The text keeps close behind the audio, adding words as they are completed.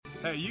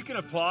Hey, you can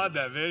applaud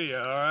that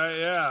video, all right?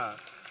 Yeah.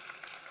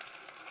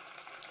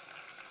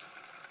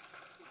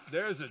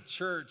 There's a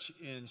church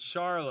in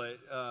Charlotte,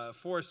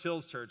 Forest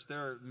Hills Church.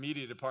 Their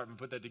media department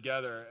put that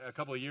together a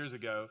couple of years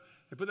ago.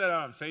 They put that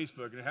out on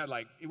Facebook, and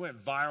it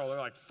went viral. There were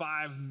like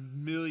 5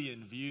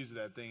 million views of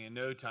that thing in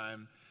no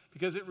time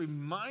because it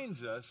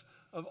reminds us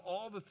of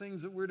all the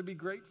things that we're to be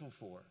grateful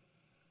for.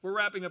 We're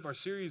wrapping up our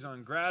series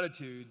on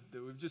gratitude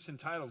that we've just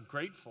entitled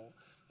Grateful,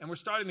 and we're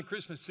starting the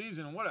Christmas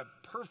season, and what a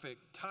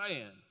perfect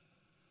tie-in.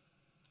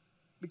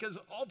 Because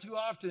all too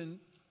often,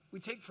 we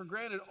take for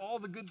granted all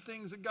the good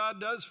things that God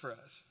does for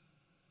us.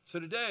 So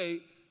today,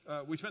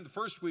 we spent the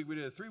first week, we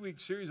did a 3-week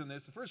series on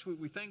this. The first week,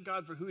 we thank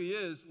God for who He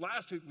is.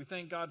 Last week, we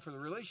thank God for the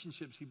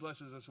relationships He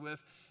blesses us with.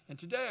 And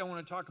today, I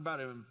want to talk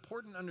about an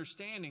important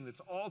understanding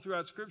that's all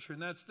throughout Scripture,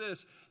 and that's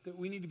this, that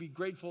we need to be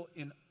grateful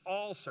in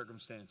all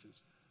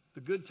circumstances,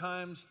 the good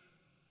times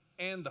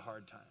and the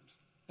hard times.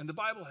 And the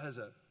Bible has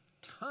a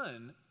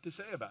ton to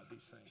say about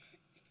these things.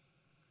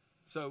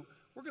 So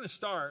we're going to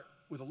start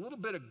with a little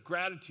bit of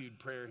gratitude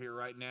prayer here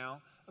right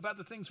now about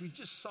the things we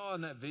just saw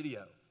in that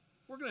video.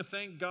 We're going to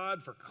thank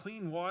God for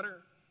clean water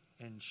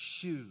and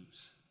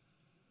shoes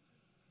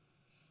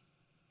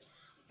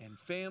and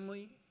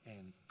family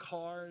and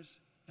cars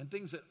and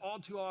things that all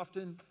too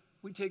often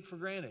we take for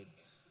granted.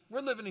 We're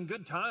living in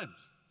good times,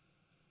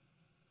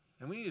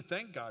 and we need to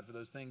thank God for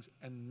those things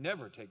and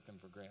never take them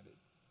for granted.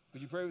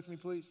 Would you pray with me,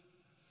 please?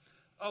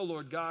 Oh,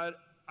 Lord God,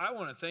 I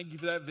want to thank you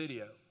for that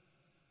video.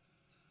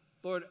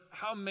 Lord,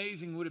 how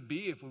amazing would it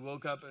be if we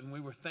woke up and we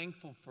were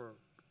thankful for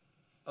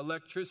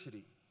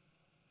electricity?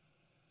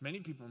 Many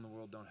people in the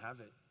world don't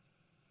have it.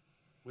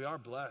 We are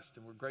blessed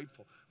and we're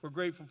grateful. We're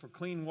grateful for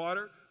clean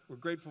water. We're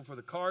grateful for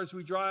the cars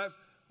we drive.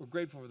 We're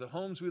grateful for the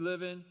homes we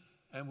live in.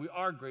 And we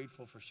are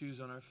grateful for shoes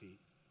on our feet.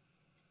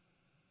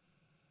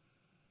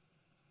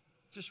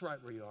 Just right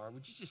where you are,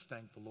 would you just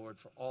thank the Lord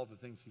for all the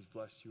things He's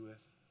blessed you with?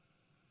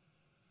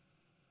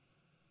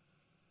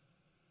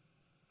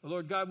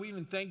 Lord God, we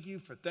even thank you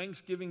for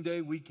Thanksgiving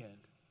Day weekend.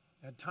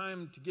 Had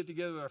time to get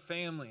together with our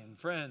family and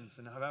friends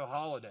and have a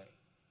holiday.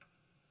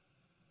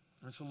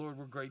 And so, Lord,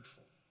 we're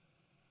grateful.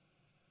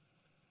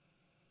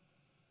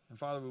 And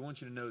Father, we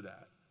want you to know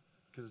that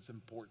because it's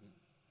important.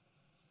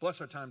 Bless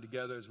our time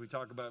together as we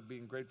talk about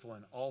being grateful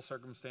in all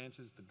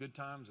circumstances, the good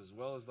times as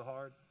well as the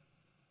hard.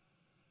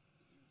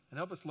 And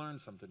help us learn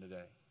something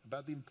today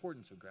about the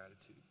importance of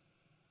gratitude.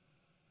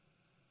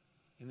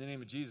 In the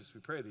name of Jesus, we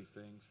pray these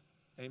things.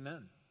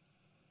 Amen.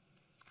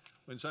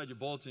 Inside your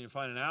bulletin, you'll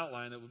find an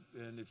outline,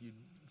 and if you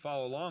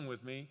follow along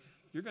with me,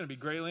 you're going to be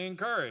greatly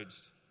encouraged.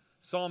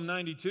 Psalm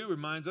 92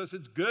 reminds us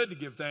it's good to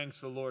give thanks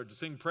to the Lord, to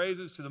sing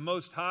praises to the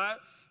Most High.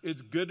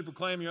 It's good to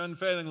proclaim your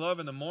unfailing love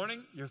in the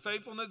morning, your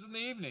faithfulness in the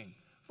evening,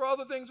 for all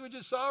the things we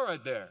just saw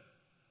right there.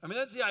 I mean,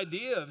 that's the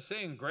idea of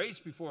saying grace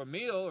before a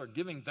meal or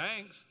giving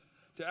thanks,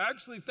 to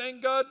actually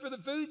thank God for the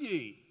food you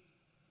eat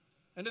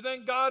and to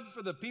thank God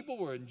for the people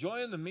we're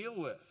enjoying the meal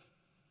with.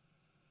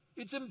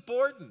 It's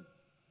important.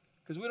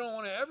 Because we don't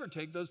want to ever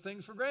take those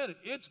things for granted.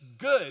 It's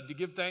good to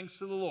give thanks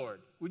to the Lord.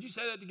 Would you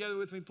say that together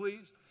with me,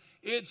 please?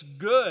 It's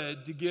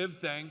good to give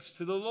thanks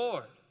to the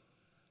Lord.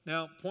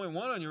 Now, point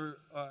 1 on your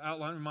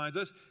outline reminds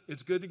us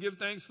it's good to give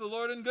thanks to the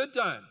Lord in good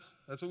times.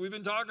 That's what we've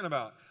been talking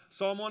about.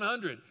 Psalm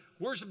 100,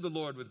 worship the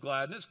Lord with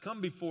gladness.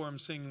 Come before Him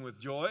singing with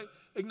joy.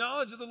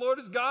 Acknowledge that the Lord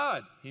is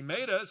God. He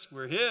made us.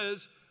 We're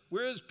His.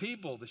 We're His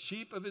people, the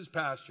sheep of His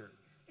pasture.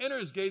 Enter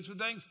His gates with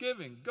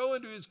thanksgiving. Go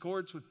into His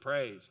courts with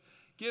praise.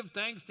 Give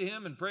thanks to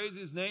Him and praise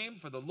His name,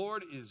 for the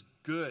Lord is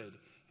good.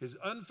 His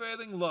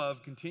unfailing love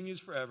continues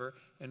forever,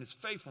 and His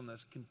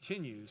faithfulness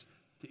continues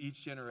to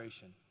each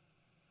generation.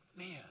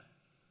 Man,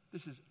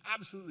 this is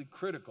absolutely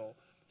critical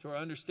to our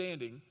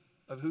understanding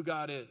of who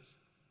God is.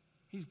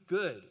 He's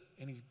good,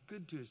 and He's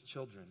good to His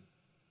children,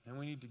 and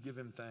we need to give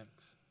Him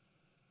thanks.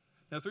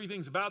 Now, 3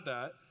 things about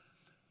that.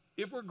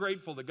 If we're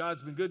grateful that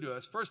God's been good to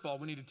us, first of all,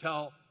 we need to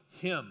tell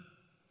Him.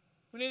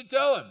 We need to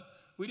tell Him.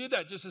 We did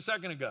that just a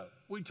second ago.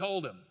 We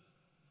told Him.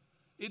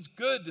 It's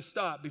good to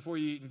stop before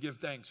you eat and give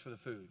thanks for the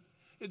food.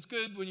 It's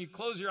good when you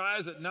close your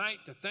eyes at night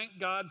to thank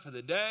God for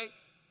the day.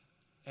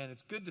 And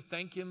it's good to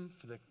thank Him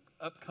for the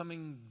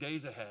upcoming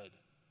days ahead.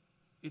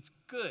 It's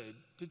good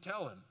to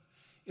tell Him.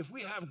 If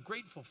we have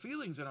grateful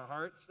feelings in our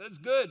hearts, that's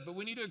good, but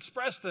we need to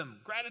express them.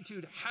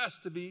 Gratitude has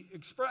to be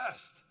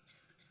expressed.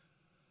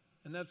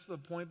 And that's the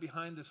point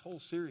behind this whole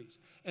series.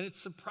 And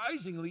it's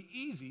surprisingly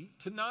easy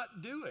to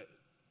not do it.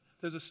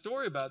 There's a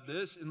story about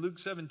this in Luke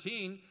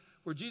 17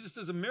 where Jesus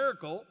does a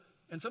miracle.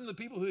 And some of the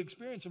people who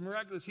experience a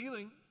miraculous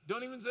healing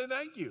don't even say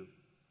thank you.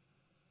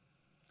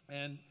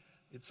 And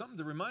it's something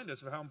to remind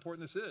us of how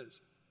important this is.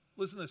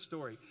 Listen to this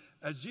story.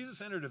 As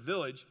Jesus entered a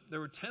village, there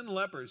were 10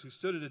 lepers who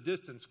stood at a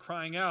distance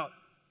crying out,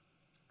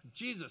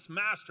 Jesus,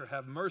 Master,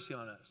 have mercy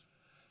on us.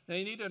 Now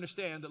you need to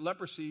understand that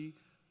leprosy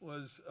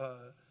was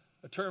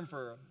a term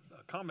for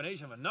a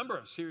combination of a number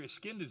of serious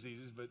skin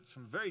diseases, but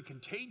some very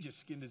contagious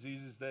skin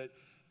diseases that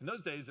in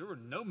those days there were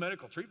no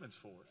medical treatments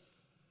for.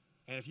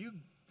 And if you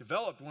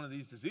developed one of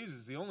these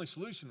diseases, the only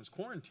solution was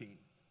quarantine.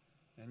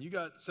 and you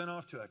got sent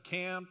off to a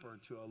camp or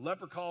to a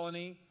leper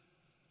colony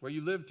where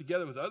you lived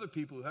together with other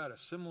people who had a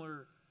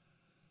similar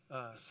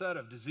set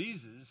of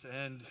diseases,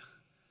 and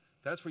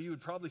that's where you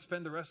would probably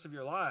spend the rest of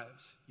your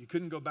lives. You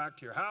couldn't go back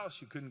to your house.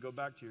 You couldn't go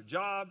back to your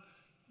job.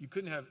 You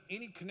couldn't have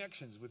any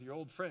connections with your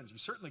old friends. You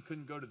certainly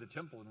couldn't go to the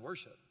temple and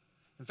worship.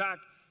 In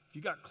fact, if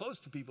you got close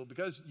to people,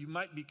 because you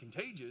might be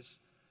contagious,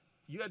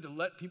 you had to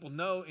let people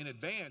know in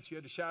advance. You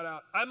had to shout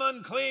out, "I'm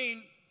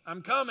unclean.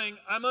 I'm coming.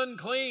 I'm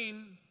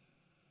unclean."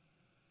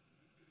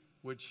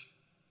 Which,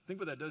 think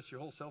what that does to your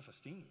whole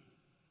self-esteem.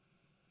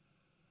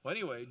 Well,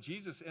 anyway,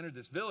 Jesus entered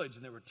this village,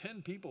 and there were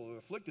 10 people who were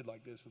afflicted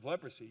like this with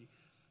leprosy,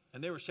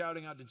 and they were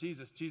shouting out to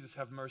Jesus, "Jesus,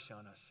 have mercy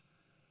on us.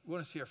 We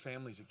want to see our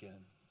families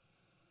again.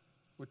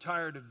 We're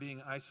tired of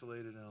being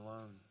isolated and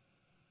alone."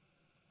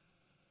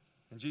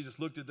 And Jesus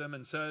looked at them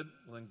and said,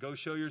 "Well, then go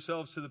show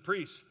yourselves to the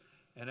priests."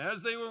 And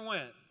as they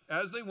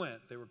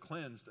went, they were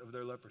cleansed of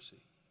their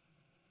leprosy.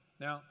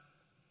 Now,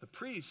 the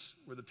priests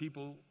were the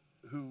people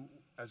who,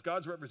 as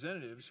God's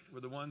representatives,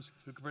 were the ones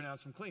who could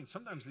pronounce them clean.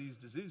 Sometimes these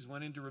diseases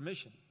went into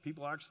remission.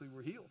 People actually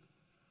were healed.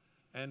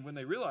 And when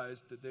they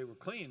realized that they were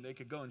clean, they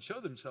could go and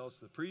show themselves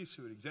to the priests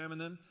who would examine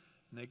them,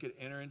 and they could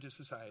enter into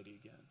society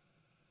again.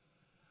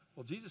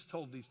 Well, Jesus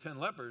told these 10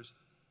 lepers,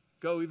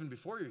 "Go even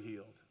before you're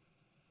healed,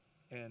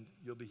 and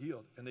you'll be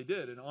healed." And they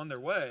did. And on their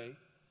way,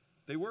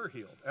 they were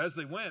healed. As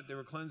they went, they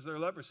were cleansed of their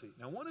leprosy.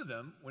 Now, one of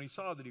them, when he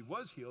saw that he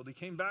was healed, he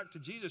came back to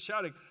Jesus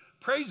shouting,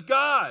 "Praise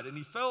God!" And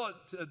he fell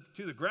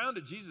to the ground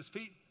at Jesus'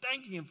 feet,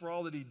 thanking him for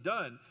all that he'd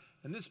done.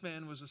 And this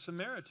man was a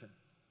Samaritan.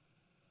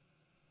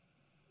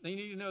 Now, you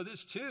need to know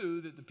this,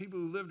 too, that the people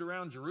who lived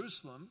around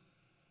Jerusalem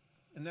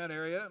in that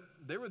area,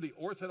 they were the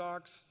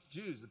Orthodox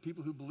Jews, the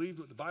people who believed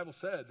what the Bible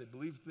said. They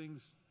believed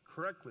things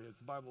correctly as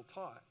the Bible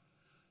taught.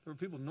 There were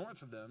people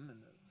north of them in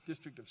the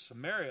district of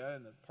Samaria,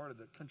 in the part of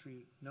the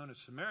country known as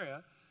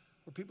Samaria,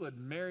 where people had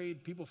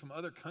married people from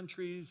other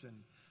countries,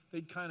 and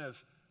they'd kind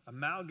of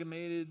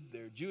amalgamated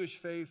their Jewish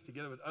faith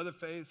together with other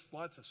faiths.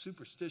 Lots of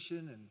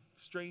superstition and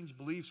strange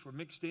beliefs were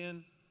mixed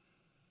in.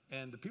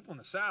 And the people in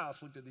the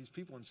south looked at these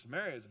people in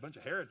Samaria as a bunch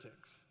of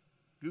heretics,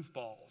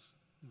 goofballs,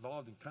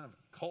 involved in kind of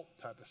a cult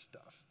type of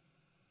stuff.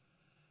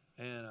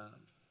 And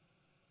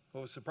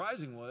what was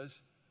surprising was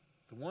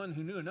the one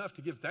who knew enough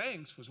to give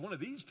thanks was one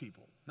of these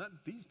people, not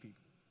these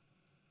people.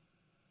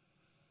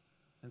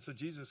 And so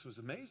Jesus was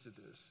amazed at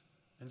this.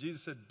 And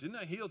Jesus said, "Didn't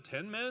I heal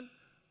 10 men?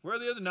 Where are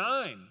the other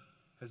 9?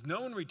 Has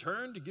no one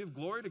returned to give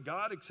glory to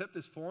God except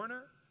this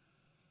foreigner?"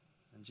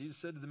 And Jesus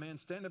said to the man,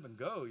 "Stand up and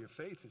go. Your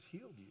faith has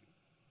healed you."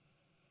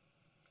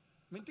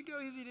 I mean, think how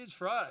easy it is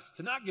for us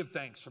to not give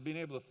thanks for being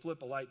able to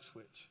flip a light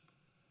switch.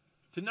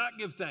 To not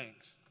give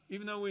thanks,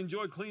 even though we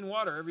enjoy clean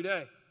water every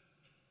day.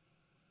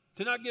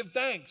 To not give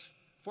thanks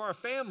for our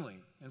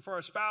family and for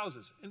our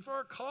spouses and for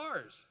our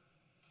cars.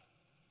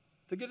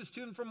 To get us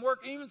to and from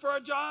work, even for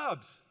our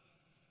jobs.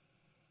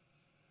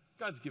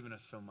 God's given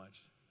us so much.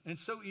 And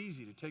it's so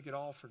easy to take it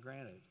all for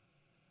granted.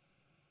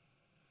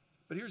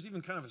 But here's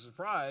even kind of a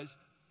surprise.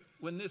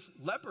 When this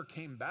leper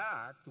came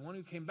back, the one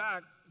who came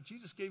back,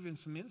 Jesus gave him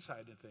some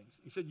insight into things.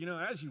 He said,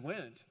 as you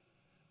went,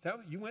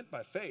 you went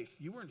by faith.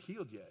 You weren't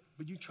healed yet,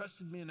 but you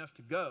trusted me enough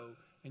to go,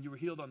 and you were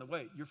healed on the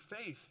way. Your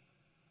faith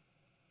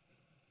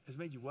has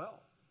made you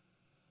well.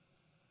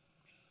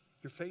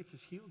 Your faith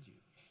has healed you.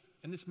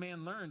 And this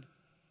man learned,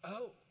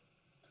 I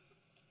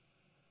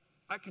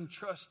can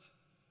trust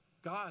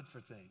God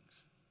for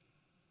things.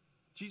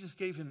 Jesus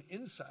gave him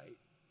insight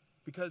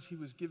because he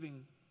was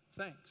giving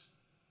thanks.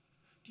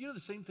 Do you know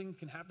the same thing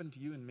can happen to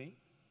you and me?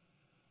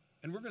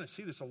 And we're going to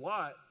see this a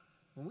lot.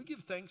 When we give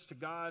thanks to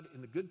God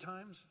in the good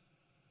times,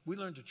 we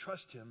learn to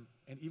trust him,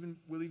 and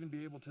we'll even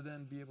be able to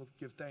then be able to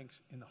give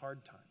thanks in the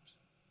hard times.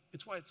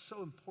 It's why it's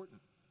so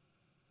important.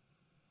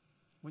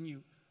 When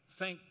you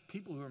thank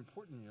people who are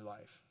important in your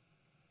life,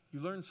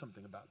 you learn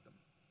something about them.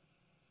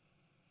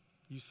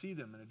 You see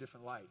them in a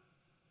different light.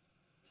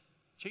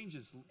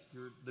 Changes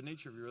the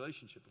nature of your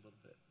relationship a little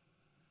bit.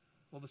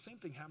 Well, the same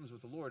thing happens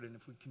with the Lord, and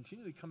if we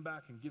continually come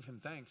back and give him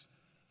thanks,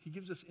 he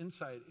gives us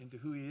insight into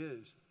who he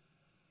is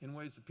in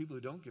ways that people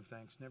who don't give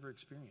thanks never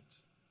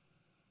experience.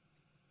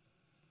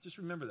 Just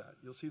remember that.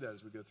 You'll see that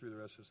as we go through the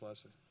rest of this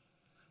lesson.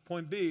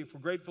 Point B, if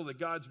we're grateful that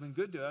God's been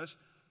good to us,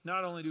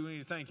 not only do we need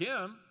to thank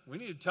him, we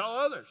need to tell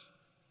others.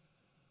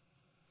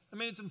 I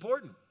mean, it's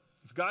important.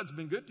 If God's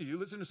been good to you,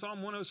 listen to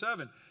Psalm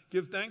 107.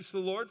 Give thanks to the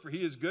Lord, for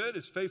he is good.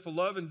 His faithful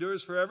love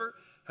endures forever.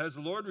 Has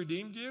the Lord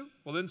redeemed you?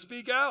 Well, then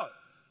speak out.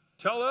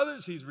 Tell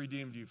others he's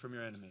redeemed you from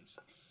your enemies.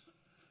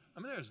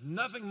 I mean, there's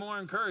nothing more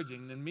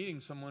encouraging than meeting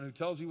someone who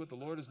tells you what the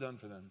Lord has done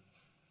for them.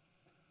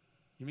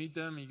 You meet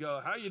them and you go,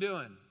 "How you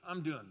doing?"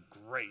 "I'm doing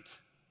great."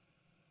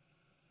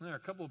 And there are a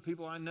couple of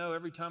people I know,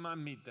 every time I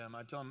meet them,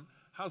 I tell them,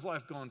 "How's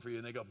life going for you?"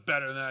 And they go,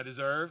 "Better than I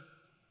deserve."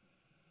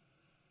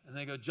 And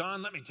they go,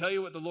 "John, let me tell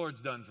you what the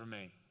Lord's done for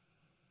me."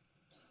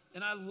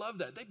 And I love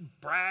that. They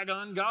brag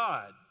on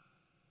God.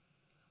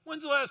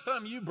 When's the last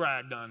time you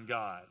bragged on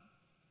God?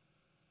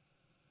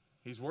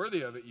 He's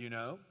worthy of it, you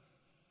know.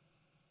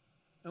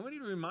 And we need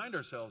to remind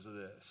ourselves of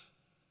this.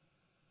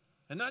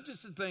 And not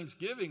just at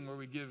Thanksgiving where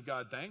we give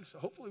God thanks.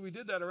 Hopefully we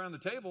did that around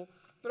the table,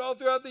 but all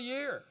throughout the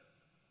year.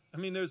 I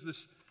mean, there's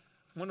this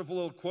wonderful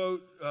little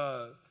quote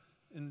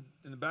in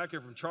the back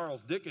here from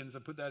Charles Dickens. I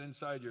put that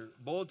inside your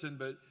bulletin,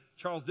 but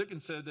Charles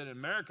Dickens said that in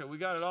America we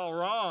got it all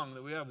wrong,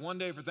 that we have one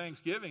day for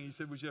Thanksgiving. He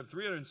said we should have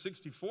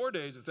 364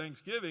 days of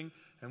Thanksgiving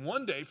and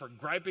one day for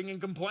griping and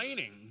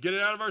complaining. Get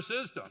it out of our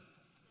system.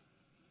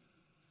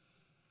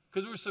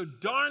 Because we're so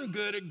darn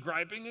good at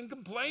griping and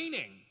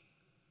complaining.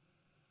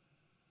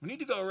 We need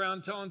to go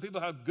around telling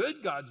people how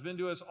good God's been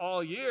to us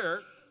all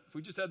year. If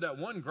we just had that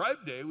one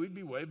gripe day, we'd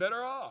be way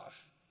better off.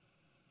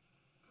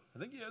 I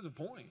think he has a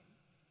point.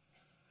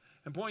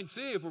 And point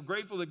C, if we're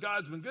grateful that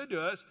God's been good to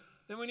us,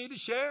 then we need to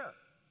share.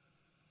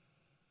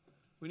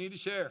 We need to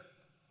share.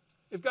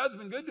 If God's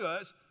been good to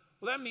us,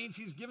 well, that means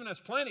he's given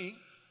us plenty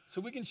so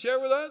we can share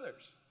with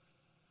others.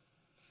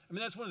 I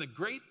mean, that's one of the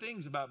great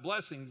things about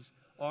blessings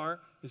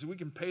is that we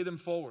can pay them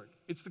forward.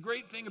 It's the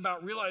great thing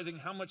about realizing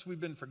how much we've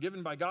been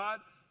forgiven by God,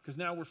 because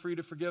now we're free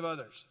to forgive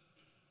others.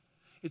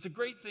 It's a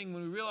great thing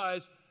when we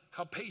realize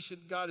how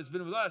patient God has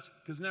been with us,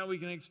 because now we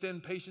can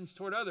extend patience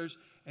toward others.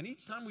 And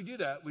each time we do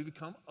that, we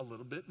become a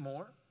little bit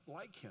more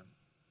like him.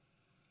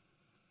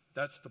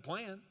 That's the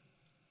plan.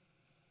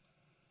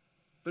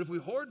 But if we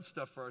hoard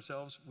stuff for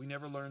ourselves, we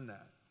never learn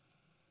that.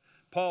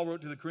 Paul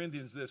wrote to the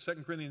Corinthians this,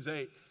 2 Corinthians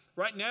 8.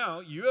 Right now,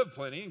 you have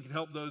plenty and can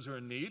help those who are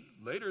in need.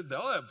 Later,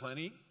 they'll have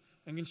plenty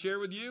and can share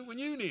with you when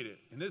you need it.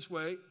 In this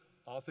way,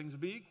 all things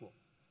will be equal.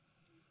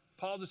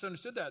 Paul just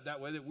understood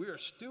that way, that we are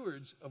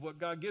stewards of what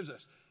God gives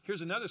us.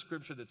 Here's another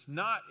scripture that's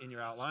not in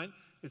your outline.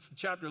 It's the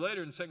chapter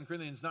later in 2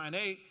 Corinthians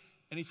 9:8.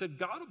 And he said,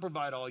 God will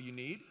provide all you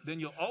need. Then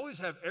you'll always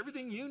have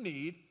everything you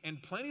need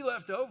and plenty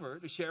left over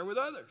to share with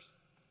others.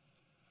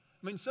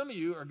 I mean, some of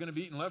you are going to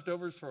be eating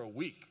leftovers for a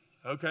week,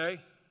 okay?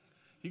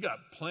 You got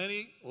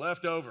plenty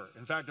left over.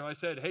 In fact, if I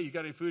said, hey, you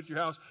got any food at your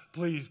house?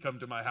 Please come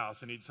to my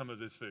house and eat some of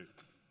this food.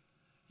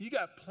 You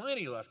got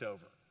plenty left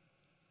over.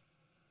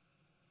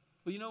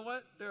 Well, you know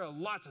what? There are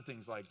lots of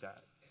things like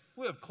that.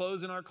 We have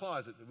clothes in our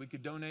closet that we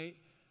could donate.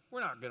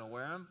 We're not going to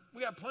wear them.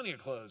 We got plenty of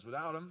clothes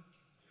without them.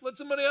 Let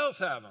somebody else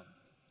have them.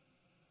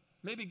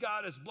 Maybe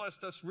God has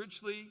blessed us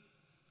richly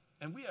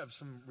and we have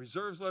some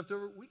reserves left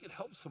over. We could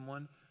help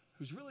someone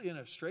who's really in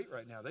a strait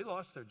right now. They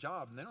lost their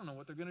job and they don't know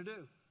what they're going to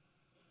do.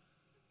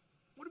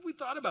 What if we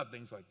thought about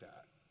things like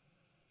that?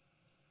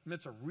 And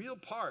it's a real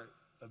part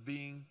of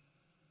being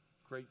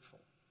grateful.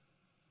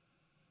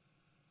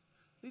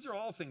 These are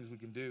all things we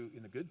can do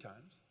in the good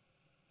times.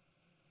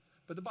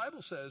 But the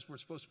Bible says we're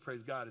supposed to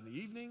praise God in the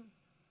evening,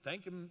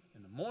 thank him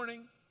in the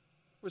morning.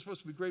 We're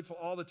supposed to be grateful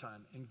all the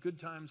time, in good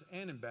times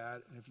and in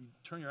bad. And if you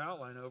turn your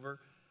outline over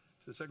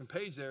to the second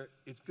page there,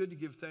 it's good to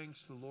give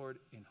thanks to the Lord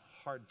in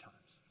hard times.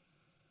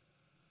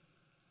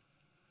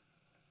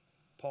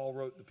 Paul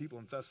wrote the people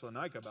in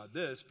Thessalonica about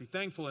this. Be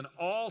thankful in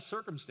all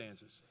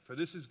circumstances, for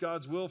this is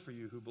God's will for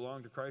you who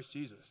belong to Christ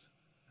Jesus.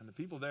 And the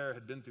people there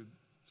had been through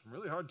some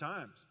really hard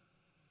times.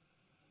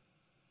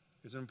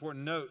 Here's an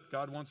important note.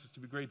 God wants us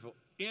to be grateful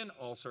in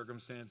all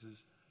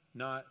circumstances,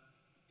 not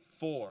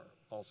for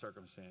all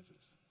circumstances.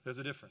 There's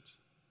a difference.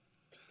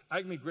 I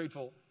can be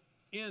grateful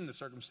in the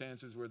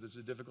circumstances where there's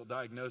a difficult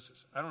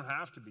diagnosis. I don't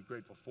have to be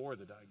grateful for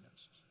the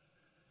diagnosis.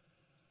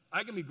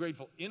 I can be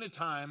grateful in a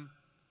time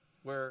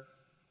where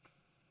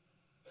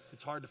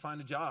it's hard to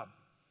find a job.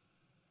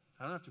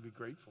 I don't have to be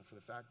grateful for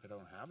the fact that I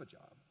don't have a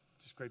job.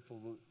 Just grateful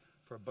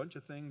for a bunch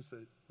of things that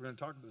we're going to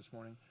talk about this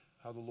morning,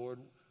 how the Lord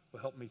will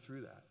help me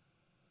through that.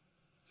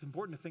 It's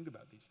important to think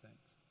about these things.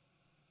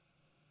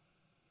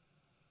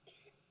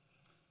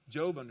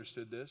 Job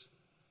understood this.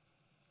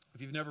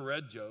 If you've never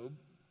read Job,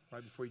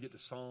 right before you get to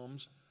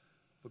Psalms,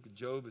 the book of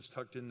Job is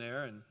tucked in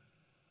there, and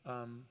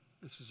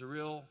this is a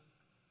real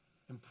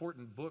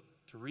important book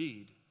to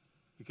read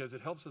because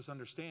it helps us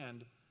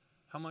understand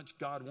how much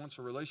God wants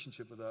a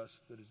relationship with us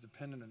that is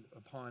dependent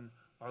upon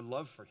our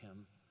love for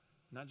him,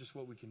 not just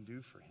what we can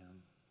do for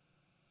him.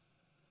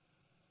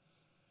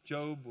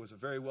 Job was a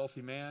very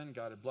wealthy man.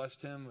 God had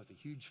blessed him with a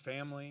huge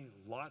family,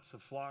 lots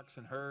of flocks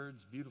and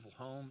herds, beautiful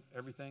home,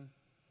 everything.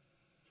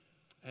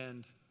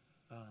 And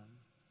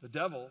the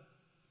devil,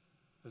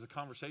 there's a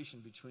conversation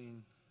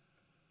between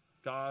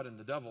God and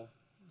the devil.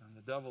 And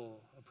the devil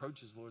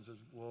approaches the Lord and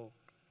says, well,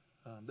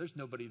 there's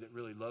nobody that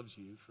really loves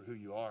you for who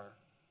you are.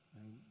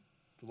 And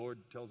the Lord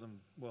tells him,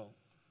 well,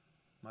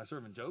 my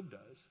servant Job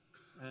does.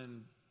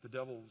 And the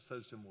devil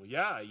says to him, well,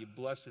 yeah, you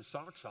bless his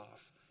socks off.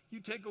 You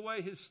take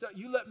away his stuff.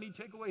 You let me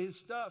take away his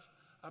stuff.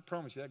 I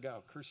promise you that guy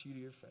will curse you to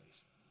your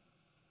face.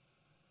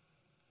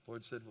 The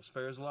Lord said, well,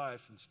 spare his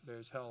life and spare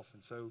his health.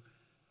 And so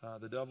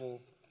the devil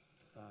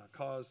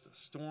caused a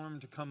storm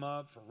to come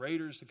up, for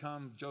raiders to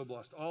come. Job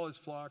lost all his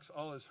flocks,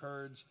 all his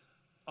herds,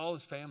 all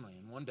his family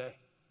in one day.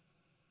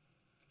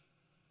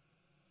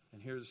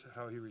 And here's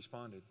how he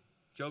responded.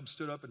 Job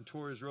stood up and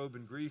tore his robe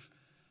in grief,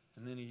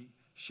 and then he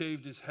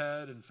shaved his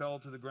head and fell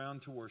to the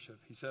ground to worship.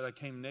 He said, I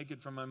came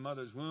naked from my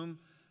mother's womb,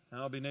 and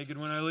I'll be naked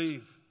when I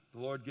leave. The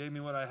Lord gave me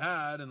what I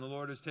had, and the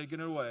Lord has taken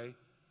it away.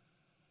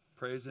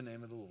 Praise the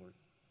name of the Lord.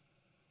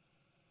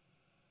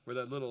 where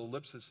that little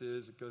ellipsis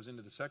is, it goes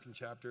into the second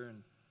chapter,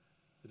 and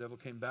the devil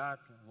came back,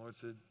 and the Lord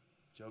said,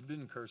 Job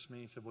didn't curse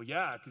me. He said, well,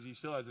 yeah, because he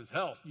still has his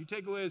health. You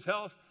take away his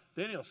health,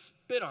 then he'll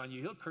spit on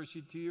you. He'll curse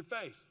you to your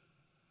face.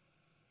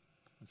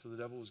 And so the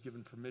devil was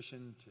given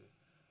permission to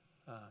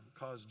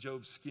cause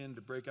Job's skin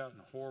to break out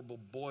in horrible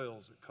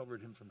boils that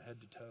covered him from head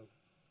to toe.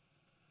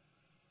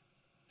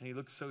 And he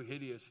looked so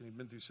hideous, and he'd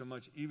been through so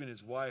much. Even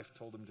his wife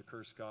told him to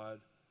curse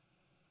God.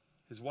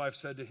 His wife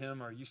said to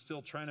him, are you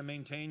still trying to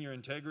maintain your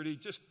integrity?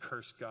 Just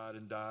curse God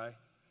and die.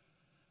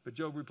 But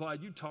Job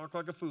replied, you talk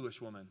like a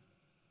foolish woman.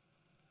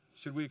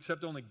 Should we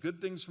accept only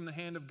good things from the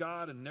hand of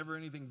God and never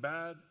anything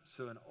bad?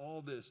 So in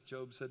all this,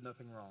 Job said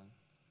nothing wrong.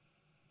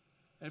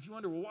 And if you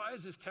wonder, well, why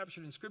is this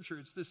captured in Scripture?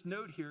 It's this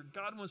note here.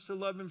 God wants to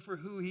love him for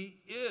who he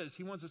is.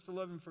 He wants us to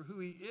love him for who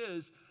he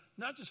is,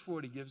 not just for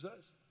what he gives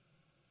us.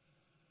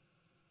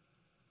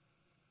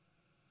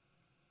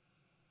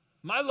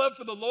 My love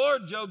for the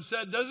Lord, Job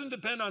said, doesn't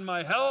depend on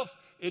my health.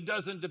 It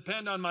doesn't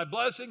depend on my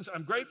blessings.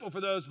 I'm grateful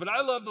for those, but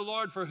I love the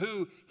Lord for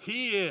who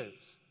he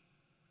is.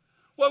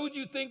 What would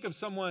you think of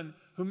someone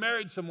who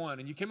married someone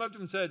and you came up to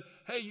him and said,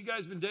 hey, you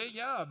guys been dating?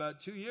 Yeah,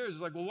 about 2 years.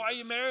 It's like, well, why are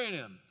you marrying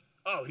him?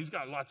 Oh, he's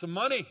got lots of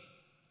money.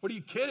 What are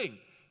you kidding?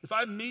 If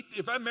I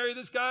marry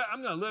this guy,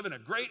 I'm going to live in a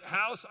great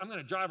house. I'm going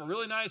to drive a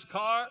really nice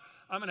car.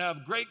 I'm going to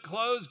have great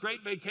clothes,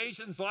 great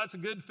vacations, lots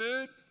of good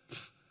food.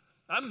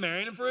 I'm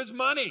marrying him for his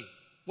money.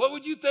 What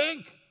would you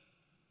think?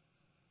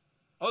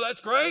 Oh,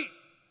 that's great.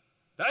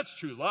 That's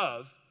true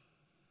love.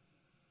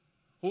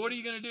 Well, what are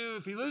you going to do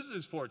if he loses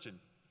his fortune?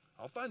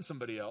 I'll find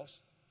somebody else.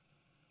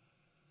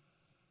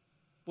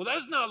 Well,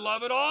 that's not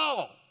love at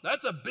all.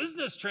 That's a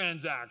business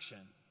transaction.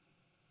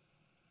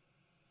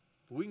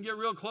 But we can get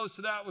real close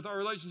to that with our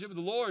relationship with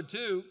the Lord,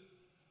 too.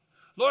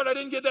 Lord, I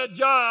didn't get that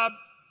job.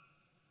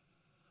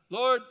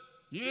 Lord,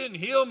 you didn't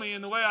heal me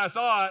in the way I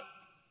thought.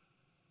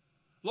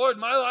 Lord,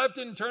 my life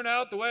didn't turn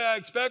out the way I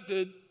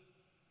expected.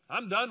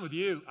 I'm done with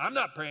you. I'm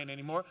not praying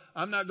anymore.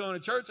 I'm not going to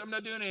church. I'm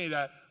not doing any of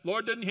that.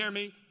 Lord didn't hear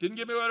me. Didn't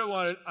give me what I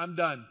wanted. I'm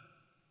done.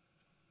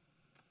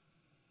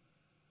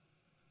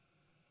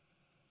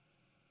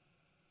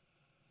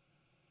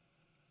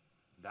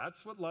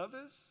 That's what love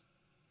is?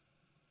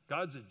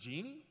 God's a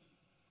genie?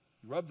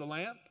 You rub the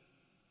lamp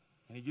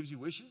and he gives you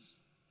wishes?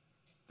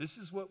 This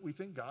is what we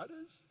think God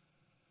is?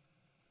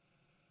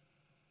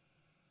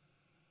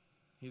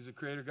 He's the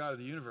creator God of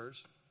the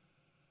universe.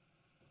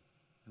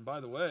 And by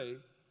the way,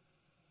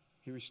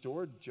 he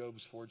restored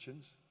Job's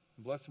fortunes,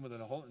 blessed him with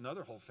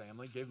another whole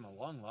family, gave him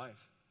a long life.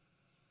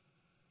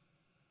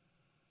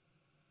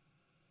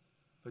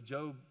 But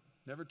Job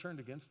never turned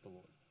against the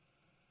Lord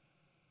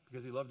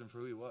because he loved him for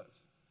who he was.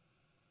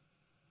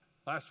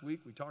 Last week,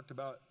 we talked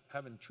about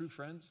having true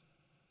friends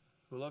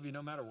who will love you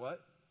no matter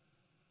what.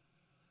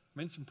 I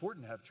mean, it's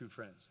important to have true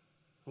friends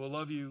who will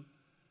love you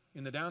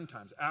in the down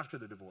times, after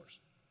the divorce,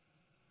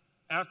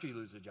 after you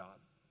lose the job.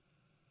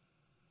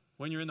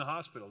 When you're in the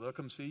hospital, they'll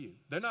come see you.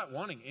 They're not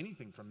wanting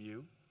anything from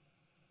you.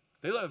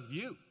 They love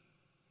you.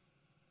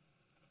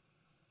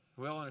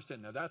 We all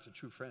understand, now that's a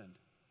true friend.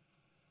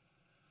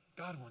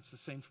 God wants the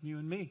same from you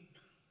and me.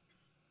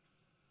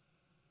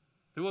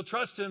 They will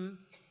trust him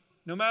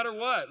no matter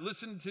what.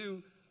 Listen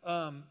to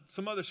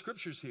some other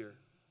scriptures here.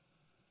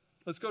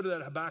 Let's go to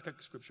that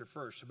Habakkuk scripture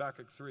first,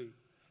 Habakkuk 3.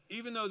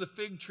 Even though the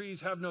fig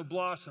trees have no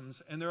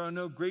blossoms and there are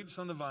no grapes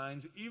on the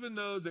vines, even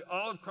though the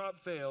olive crop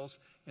fails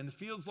and the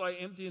fields lie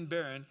empty and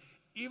barren,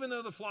 even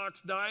though the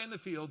flocks die in the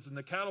fields and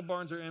the cattle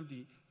barns are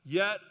empty,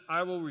 yet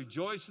I will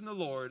rejoice in the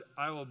Lord.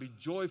 I will be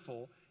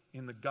joyful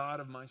in the God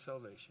of my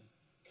salvation.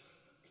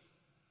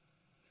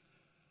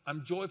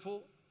 I'm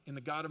joyful in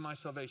the God of my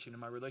salvation, in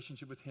my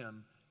relationship with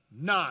him,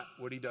 not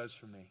what he does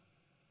for me.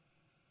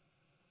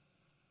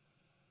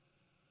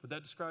 Would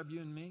that describe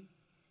you and me?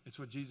 It's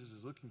what Jesus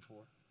is looking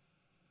for.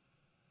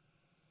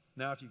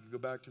 Now, if you could go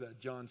back to that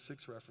John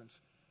 6 reference.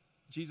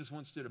 Jesus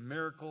once did a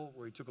miracle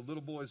where he took a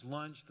little boy's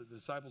lunch that the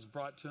disciples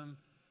brought to him.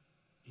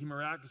 He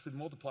miraculously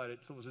multiplied it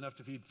until it was enough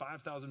to feed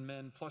 5,000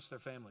 men plus their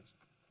families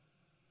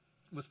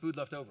with food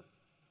left over.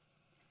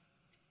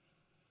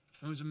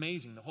 It was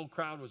amazing. The whole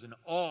crowd was in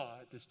awe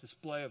at this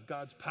display of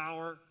God's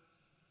power.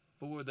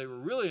 But what they were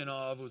really in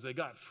awe of was they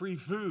got free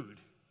food.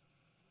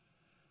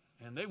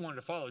 And they wanted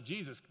to follow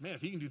Jesus. Man,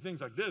 if he can do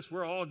things like this,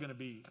 we're all going to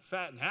be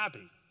fat and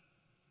happy.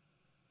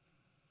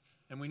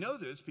 And we know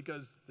this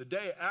because the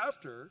day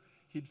after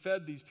he'd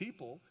fed these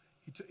people,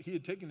 he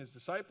had taken his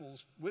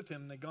disciples with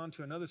him. They'd gone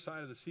to another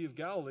side of the Sea of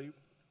Galilee.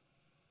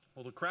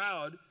 Well, the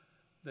crowd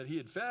that he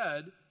had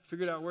fed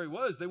figured out where he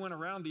was. They went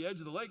around the edge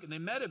of the lake and they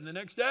met him the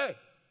next day.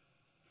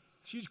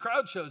 This huge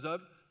crowd shows up.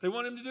 They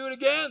want him to do it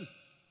again.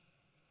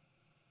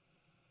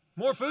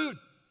 More food.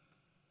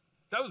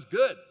 That was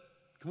good.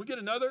 Can we get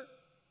another?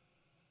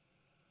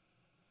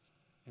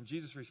 And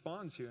Jesus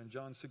responds here in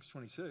John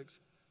 6:26.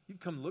 You've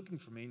come looking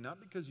for me, not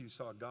because you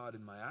saw God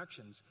in my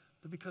actions,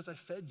 but because I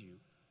fed you.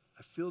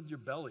 I filled your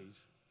bellies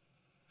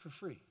for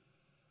free.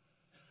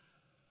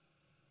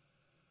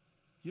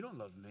 You don't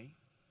love me.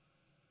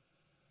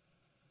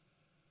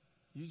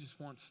 You just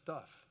want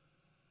stuff.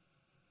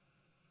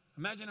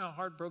 Imagine how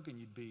heartbroken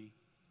you'd be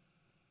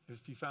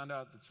if you found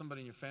out that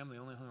somebody in your family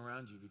only hung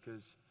around you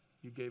because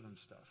you gave them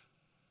stuff.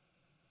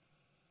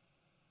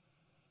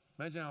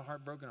 Imagine how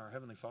heartbroken our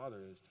Heavenly Father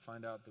is to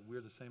find out that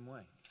we're the same way.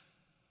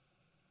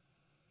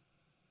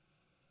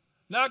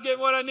 Not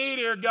getting what I need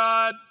here,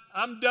 God.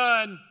 I'm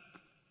done.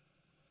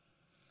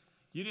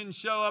 You didn't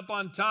show up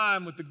on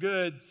time with the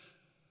goods.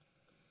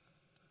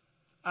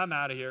 I'm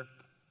out of here.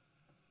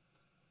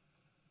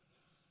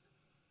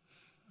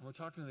 And we're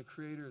talking to the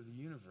creator of the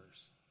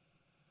universe.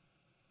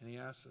 And he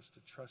asks us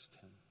to trust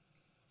him.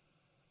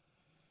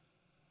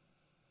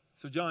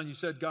 So, John, you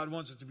said God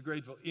wants us to be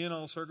grateful in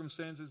all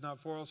circumstances,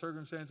 not for all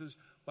circumstances.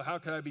 Well, how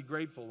could I be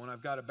grateful when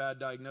I've got a bad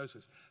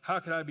diagnosis? How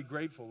could I be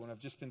grateful when I've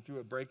just been through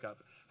a breakup?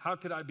 How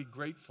could I be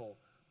grateful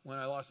when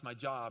I lost my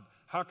job?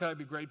 How could I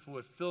be grateful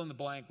with fill in the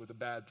blank with a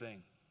bad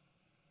thing?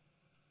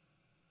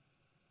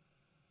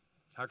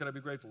 How could I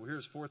be grateful? Well, here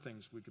are four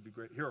things we could be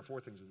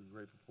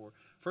grateful for.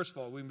 First of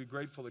all, we can be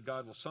grateful that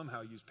God will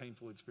somehow use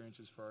painful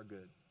experiences for our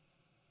good.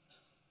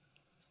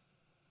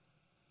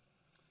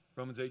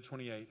 Romans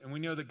 8:28. And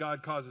we know that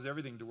God causes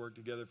everything to work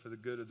together for the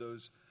good of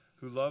those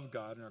who love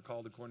God and are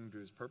called according to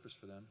his purpose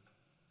for them.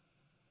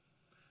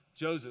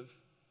 Joseph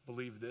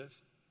believed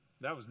this.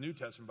 That was New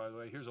Testament, by the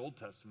way. Here's Old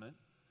Testament.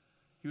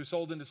 He was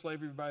sold into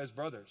slavery by his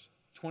brothers.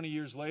 20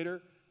 years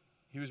later,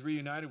 he was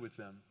reunited with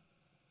them.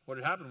 What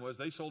had happened was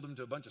they sold him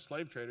to a bunch of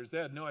slave traders. They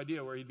had no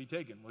idea where he'd be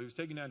taken. Well, he was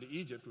taken down to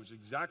Egypt, which was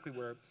exactly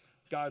where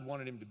God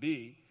wanted him to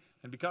be.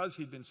 And because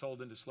he'd been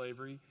sold into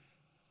slavery,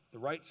 the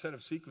right set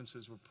of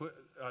sequences were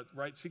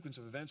right sequence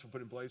of events were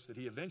put in place that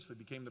he eventually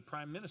became the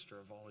prime minister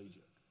of all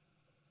Egypt.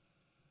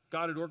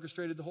 God had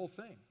orchestrated the whole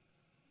thing.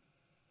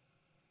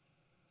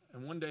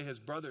 And one day his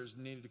brothers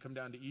needed to come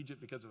down to Egypt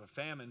because of a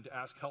famine to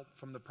ask help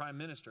from the prime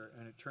minister,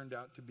 and it turned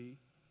out to be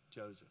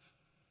Joseph.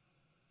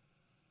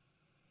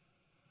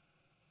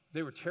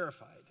 They were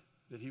terrified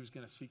that he was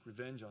going to seek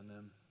revenge on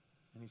them.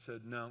 And he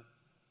said, no.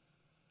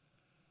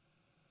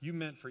 You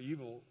meant for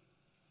evil,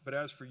 but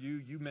as for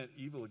you, you meant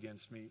evil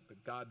against me,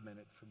 but God meant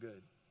it for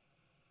good.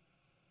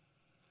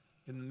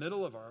 In the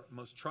middle of our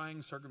most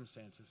trying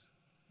circumstances,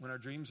 when our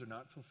dreams are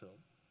not fulfilled,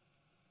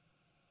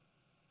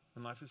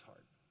 when life is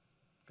hard,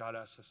 God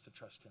asks us to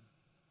trust him.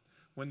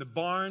 When the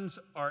barns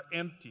are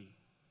empty,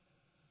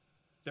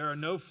 there are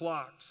no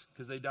flocks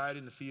because they died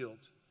in the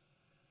fields.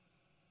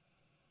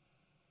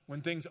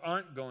 When things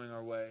aren't going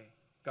our way,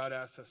 God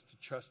asks us to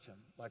trust him,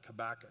 like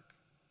Habakkuk,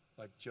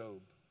 like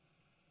Job.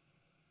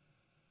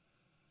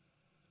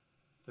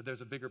 That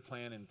there's a bigger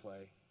plan in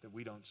play that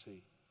we don't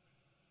see.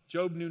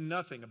 Job knew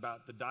nothing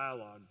about the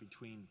dialogue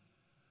between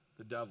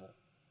the devil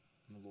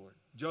and the Lord.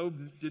 Job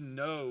didn't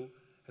know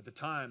at the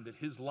time that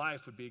his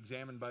life would be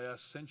examined by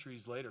us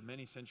centuries later,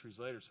 many centuries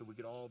later, so we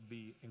could all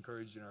be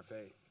encouraged in our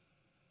faith.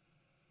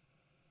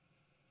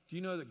 Do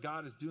you know that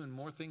God is doing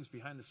more things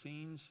behind the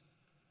scenes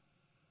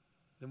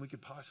than we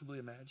could possibly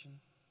imagine?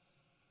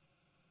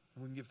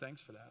 And we can give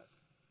thanks for that.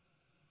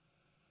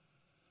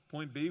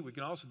 Point B, we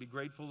can also be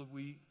grateful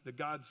that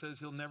God says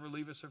he'll never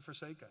leave us or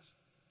forsake us.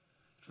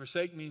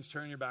 Forsake means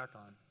turn your back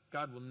on.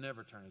 God will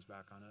never turn his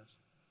back on us.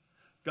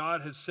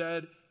 God has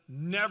said,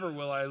 never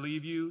will I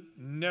leave you,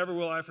 never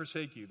will I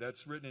forsake you.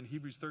 That's written in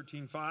Hebrews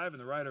 13:5, and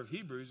the writer of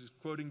Hebrews is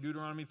quoting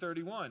Deuteronomy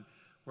 31,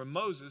 where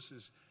Moses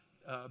is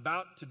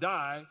about to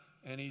die,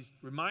 and he's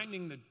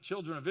reminding the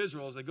children of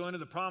Israel as they go into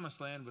the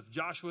promised land with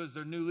Joshua as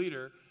their new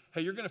leader,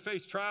 hey, you're going to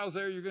face trials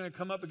there, you're going to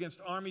come up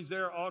against armies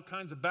there, all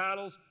kinds of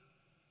battles,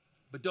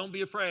 but don't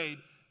be afraid.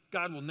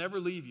 God will never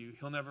leave you.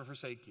 He'll never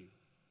forsake you.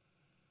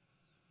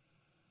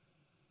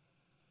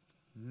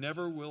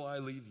 Never will I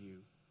leave you.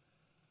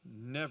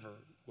 Never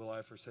will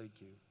I forsake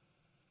you.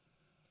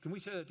 Can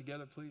we say that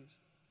together, please?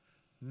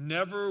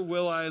 Never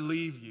will I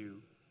leave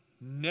you.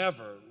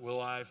 Never will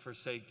I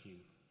forsake you.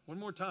 One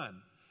more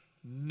time.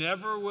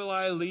 Never will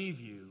I leave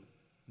you.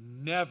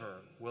 Never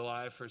will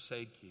I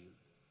forsake you.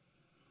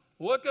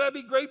 What could I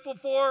be grateful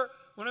for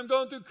when I'm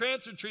going through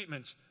cancer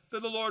treatments?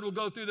 That the Lord will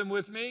go through them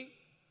with me.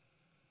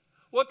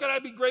 What could I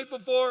be grateful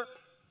for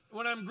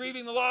when I'm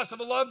grieving the loss of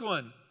a loved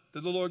one?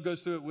 That the Lord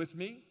goes through it with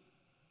me.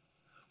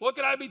 What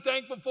could I be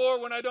thankful for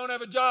when I don't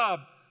have a job?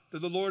 That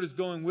the Lord is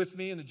going with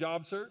me in the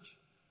job search.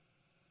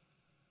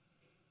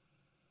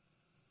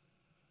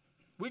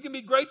 We can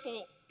be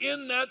grateful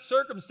in that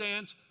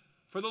circumstance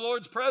for the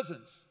Lord's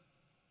presence.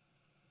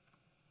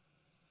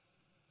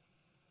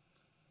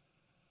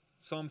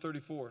 Psalm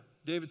 34.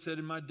 David said,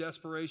 in my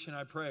desperation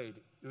I prayed.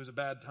 It was a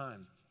bad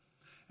time.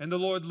 And the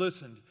Lord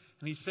listened,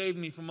 and he saved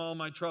me from all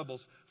my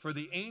troubles. For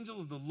the angel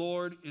of the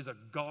Lord is a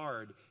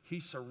guard. He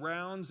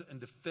surrounds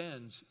and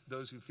defends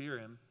those who fear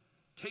him.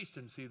 Taste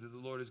and see that the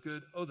Lord is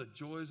good. Oh, the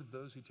joys of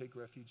those who take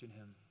refuge in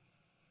him.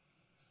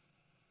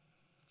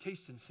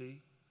 Taste and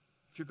see.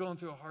 If you're going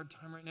through a hard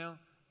time right now,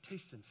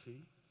 taste and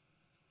see.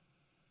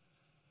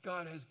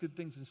 God has good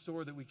things in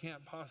store that we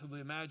can't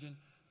possibly imagine.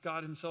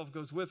 God himself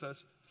goes with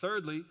us.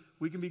 Thirdly,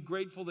 we can be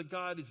grateful that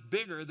God is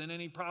bigger than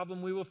any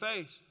problem we will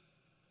face.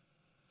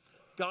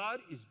 God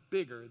is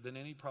bigger than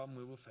any problem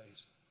we will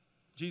face.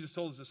 Jesus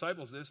told his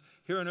disciples this,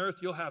 here on earth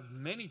you'll have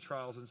many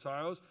trials and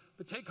sorrows,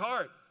 but take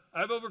heart.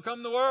 I've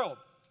overcome the world.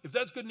 If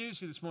that's good news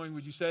to you this morning,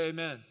 would you say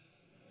amen?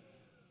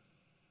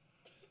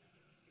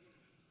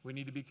 We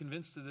need to be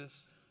convinced of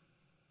this.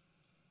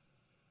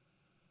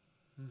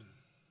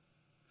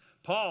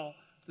 Paul,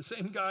 the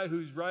same guy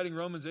who's writing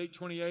Romans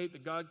 8:28,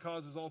 that God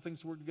causes all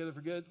things to work together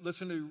for good,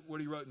 listen to what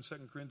he wrote in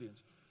 2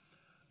 Corinthians.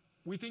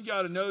 We think you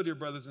ought to know, dear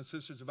brothers and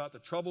sisters, about the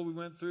trouble we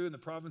went through in the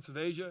province of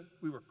Asia.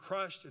 We were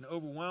crushed and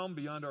overwhelmed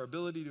beyond our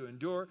ability to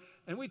endure,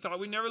 and we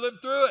thought we'd never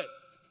live through it.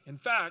 In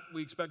fact,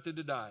 we expected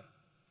to die.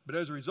 But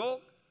as a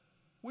result,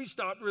 we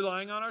stopped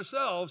relying on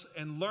ourselves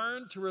and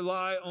learned to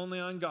rely only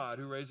on God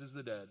who raises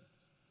the dead.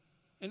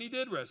 And he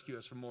did rescue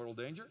us from mortal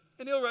danger,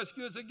 and he'll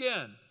rescue us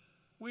again.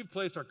 We've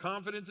placed our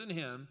confidence in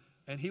him,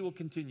 and he will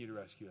continue to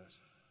rescue us.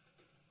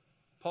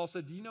 Paul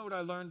said, do you know what I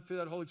learned through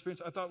that whole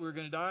experience? I thought we were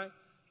going to die.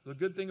 The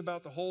good thing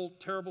about the whole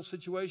terrible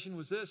situation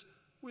was this: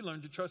 we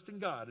learned to trust in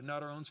God and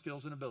not our own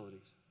skills and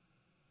abilities.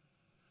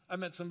 I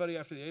met somebody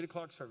after the 8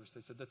 o'clock service.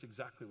 They said, that's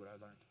exactly what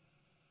I learned.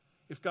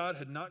 If God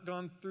had not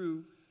gone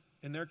through,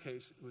 in their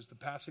case, it was the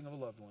passing of a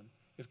loved one.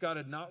 If God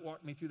had not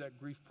walked me through that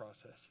grief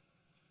process,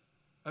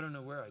 I don't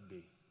know where I'd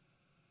be.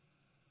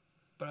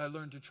 But I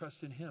learned to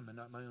trust in him and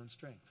not my own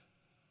strength.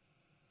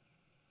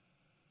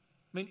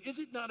 I mean, is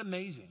it not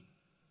amazing?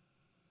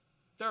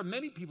 There are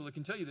many people that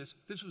can tell you this.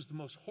 This was the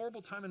most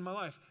horrible time in my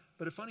life,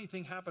 but a funny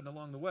thing happened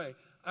along the way.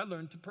 I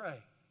learned to pray.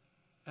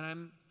 And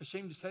I'm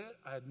ashamed to say it,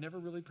 I had never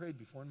really prayed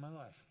before in my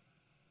life.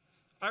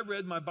 I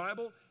read my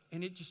Bible,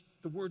 and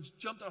the words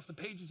jumped off the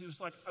pages.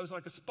 I was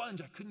like a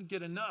sponge. I couldn't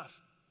get enough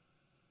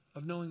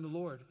of knowing the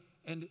Lord.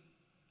 And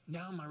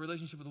now my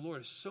relationship with the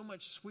Lord is so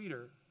much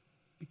sweeter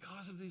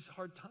because of these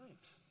hard times.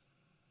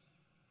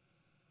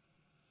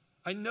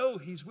 I know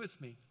he's with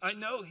me. I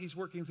know he's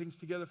working things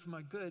together for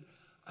my good.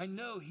 I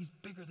know he's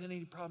bigger than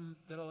any problem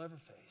that I'll ever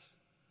face.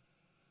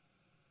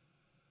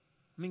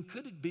 I mean,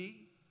 could it be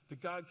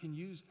that God can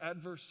use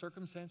adverse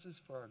circumstances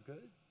for our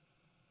good?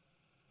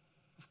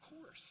 Of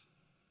course.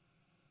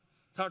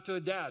 Talked to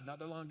a dad not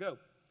that long ago.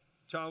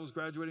 Child was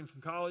graduating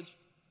from college.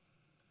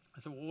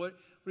 I said, well, what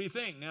do you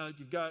think now that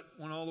you've got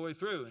one all the way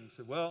through? And he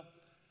said, well,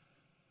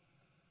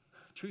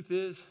 truth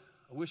is,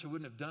 I wish I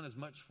wouldn't have done as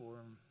much for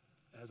him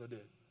as I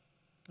did.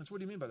 I said, what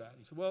do you mean by that?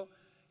 He said, well,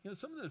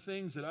 some of the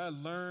things that I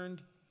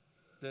learned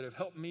that have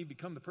helped me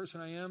become the person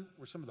I am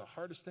were some of the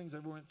hardest things I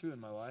ever went through in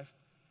my life.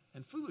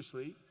 And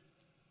foolishly,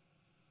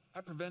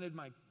 I prevented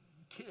my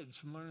kids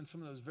from learning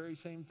some of those very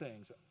same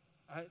things.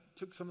 I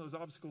took some of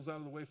those obstacles out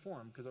of the way for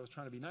them because I was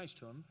trying to be nice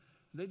to them.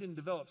 And they didn't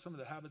develop some of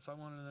the habits I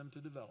wanted them to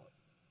develop.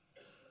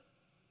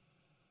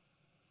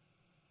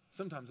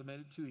 Sometimes I made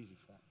it too easy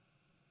for them.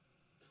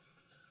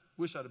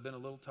 Wish I'd have been a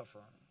little tougher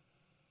on them.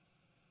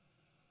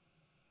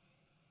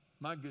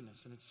 My goodness,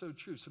 and it's so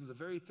true. Some of the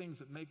very things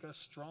that make us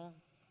strong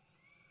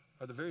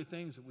are the very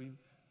things that we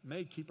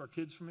may keep our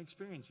kids from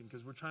experiencing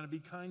because we're trying to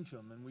be kind to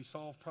them and we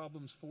solve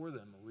problems for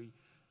them or we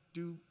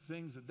do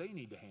things that they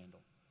need to handle.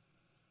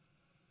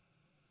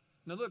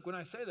 Now look, when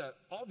I say that,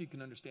 all of you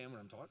can understand what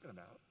I'm talking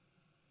about.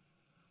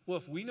 Well,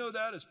 if we know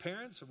that as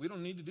parents, that we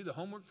don't need to do the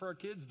homework for our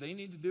kids, they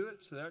need to do it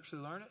so they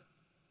actually learn it.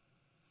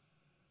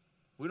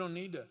 We don't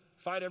need to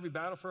fight every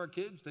battle for our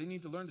kids. They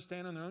need to learn to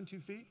stand on their own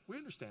 2 feet. We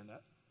understand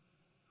that.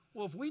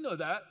 Well, if we know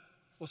that,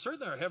 well,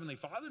 certainly our Heavenly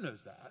Father knows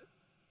that.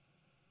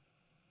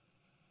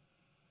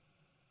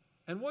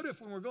 And what if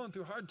when we're going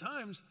through hard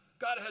times,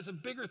 God has a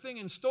bigger thing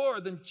in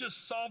store than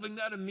just solving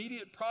that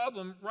immediate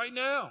problem right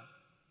now?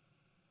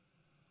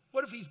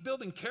 What if he's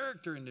building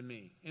character into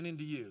me and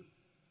into you?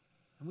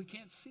 And we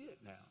can't see it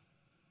now.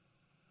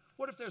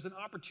 What if there's an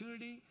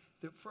opportunity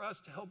for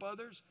us to help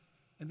others?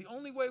 And the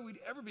only way we'd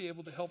ever be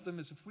able to help them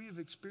is if we have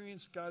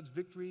experienced God's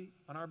victory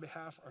on our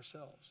behalf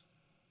ourselves.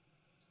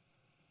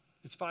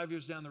 It's 5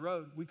 years down the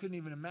road. We couldn't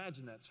even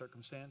imagine that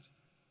circumstance.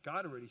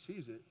 God already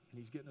sees it, and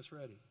he's getting us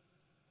ready.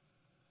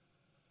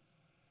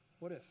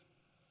 What if?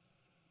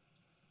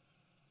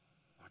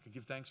 I could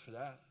give thanks for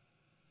that.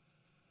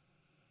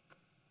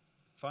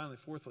 Finally,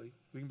 fourthly,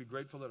 we can be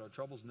grateful that our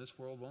troubles in this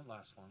world won't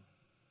last long.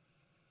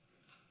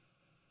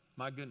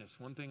 My goodness,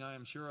 one thing I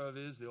am sure of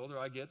is the older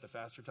I get, the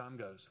faster time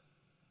goes.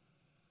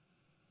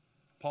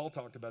 Paul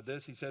talked about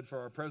this. He said, for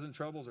our present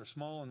troubles are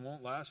small and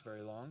won't last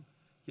very long,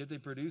 yet they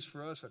produce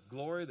for us a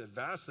glory that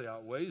vastly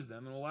outweighs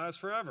them and will last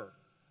forever.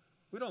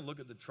 We don't look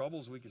at the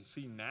troubles we can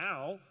see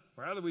now.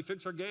 Rather, we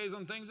fix our gaze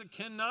on things that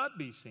cannot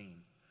be seen.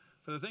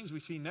 For the things we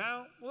see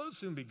now, well, they'll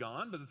soon be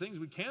gone, but the things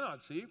we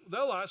cannot see,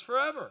 they'll last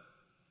forever.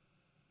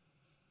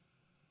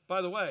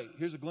 By the way,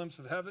 here's a glimpse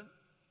of heaven.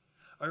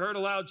 I heard a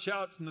loud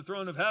shout from the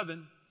throne of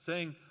heaven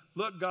saying,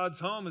 look, God's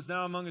home is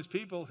now among his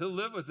people. He'll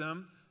live with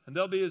them, and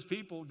they'll be his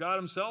people. God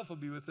himself will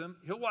be with them.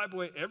 He'll wipe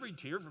away every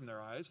tear from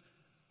their eyes.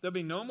 There'll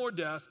be no more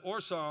death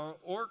or sorrow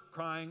or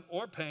crying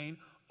or pain.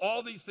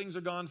 All these things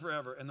are gone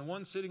forever. And the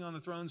one sitting on the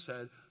throne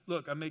said,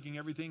 look, I'm making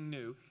everything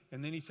new.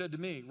 And then he said to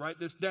me, write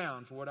this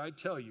down, for what I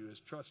tell you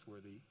is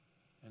trustworthy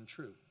and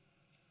true.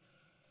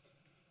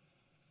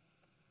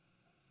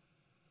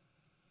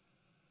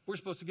 We're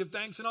supposed to give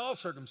thanks in all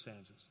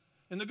circumstances.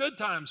 In the good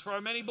times, for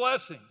our many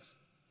blessings.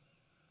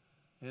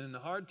 And in the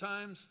hard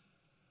times,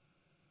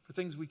 for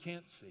things we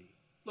can't see.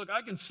 Look,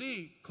 I can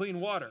see clean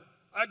water.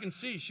 I can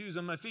see shoes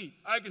on my feet.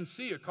 I can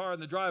see a car in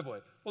the driveway.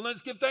 Well,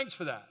 let's give thanks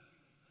for that.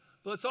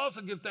 But let's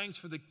also give thanks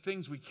for the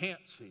things we can't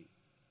see,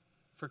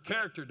 for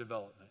character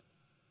development,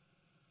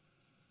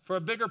 for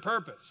a bigger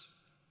purpose,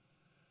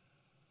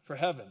 for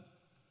heaven.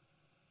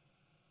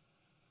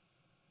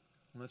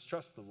 And let's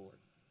trust the Lord.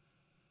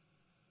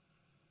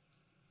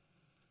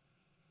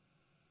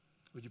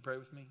 Would you pray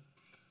with me?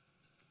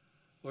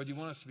 Lord, you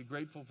want us to be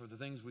grateful for the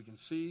things we can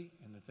see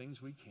and the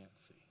things we can't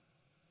see.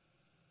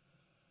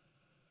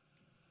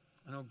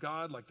 I know,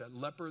 God, like that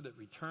leper that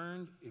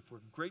returned, if we're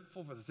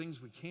grateful for the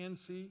things we can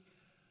see,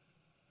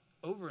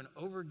 over and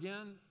over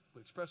again,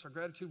 we express our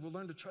gratitude, we'll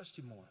learn to trust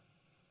you more.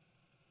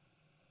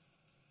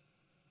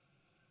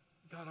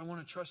 God, I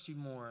want to trust you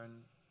more, and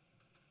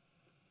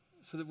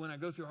so that when I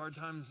go through hard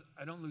times,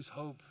 I don't lose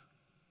hope.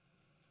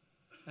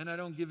 And I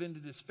don't give in to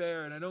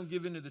despair, and I don't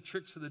give in to the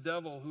tricks of the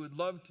devil who would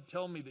love to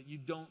tell me that you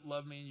don't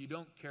love me and you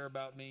don't care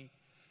about me,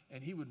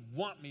 and he would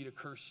want me to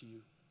curse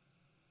you.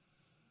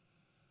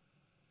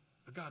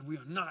 But God, we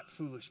are not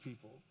foolish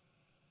people.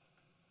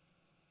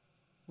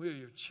 We are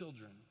your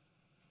children.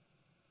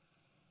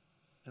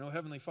 And oh,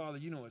 Heavenly Father,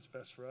 you know what's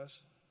best for us.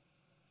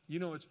 You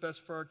know what's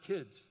best for our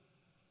kids.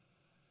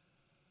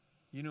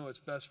 You know what's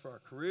best for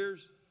our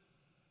careers.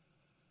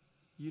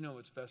 You know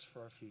what's best for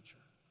our future.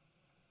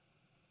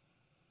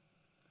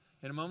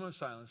 In a moment of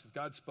silence, if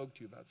God spoke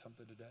to you about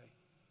something today,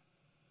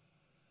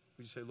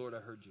 would you say, Lord, I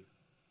heard you.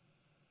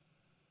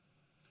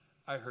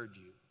 I heard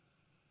you.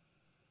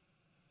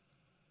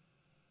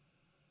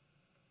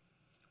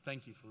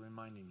 Thank you for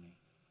reminding me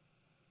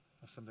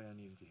of something I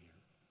needed to hear.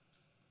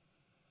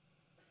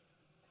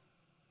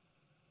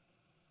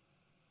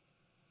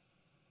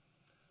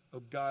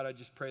 Oh God, I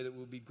just pray that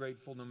we'll be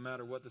grateful no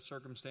matter what the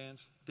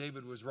circumstance.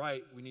 David was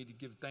right. We need to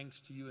give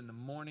thanks to you in the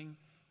morning,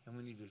 and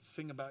we need to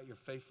sing about your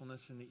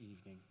faithfulness in the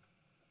evening.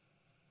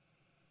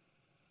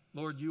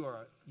 Lord,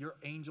 your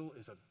angel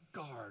is a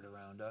guard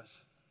around us.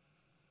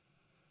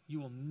 You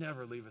will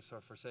never leave us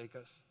or forsake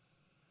us.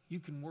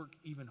 You can work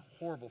even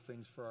horrible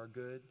things for our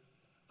good.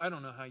 I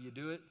don't know how you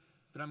do it,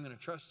 but I'm going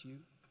to trust you.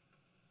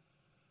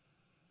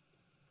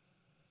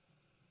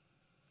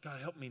 God,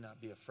 help me not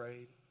be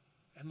afraid.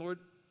 And Lord,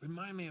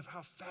 remind me of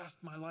how fast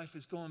my life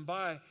is going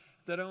by,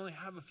 that I only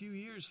have a few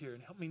years here,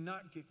 and help me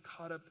not get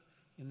caught up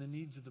in the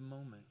needs of the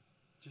moment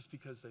just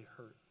because they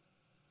hurt.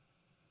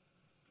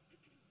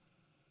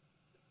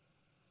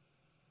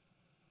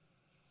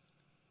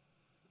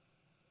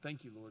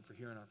 Thank you, Lord, for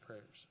hearing our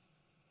prayers.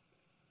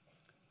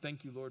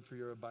 Thank you, Lord, for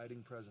your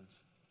abiding presence.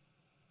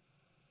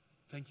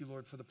 Thank you,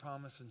 Lord, for the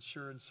promise and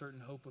sure and certain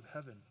hope of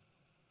heaven.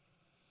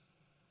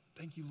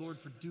 Thank you, Lord,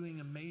 for doing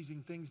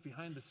amazing things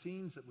behind the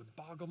scenes that would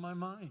boggle my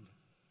mind.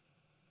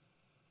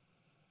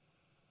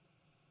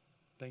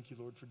 Thank you,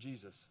 Lord, for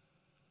Jesus.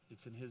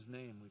 It's in his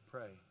name we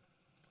pray.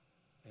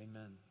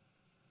 Amen.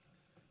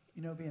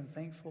 You know, being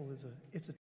thankful it's a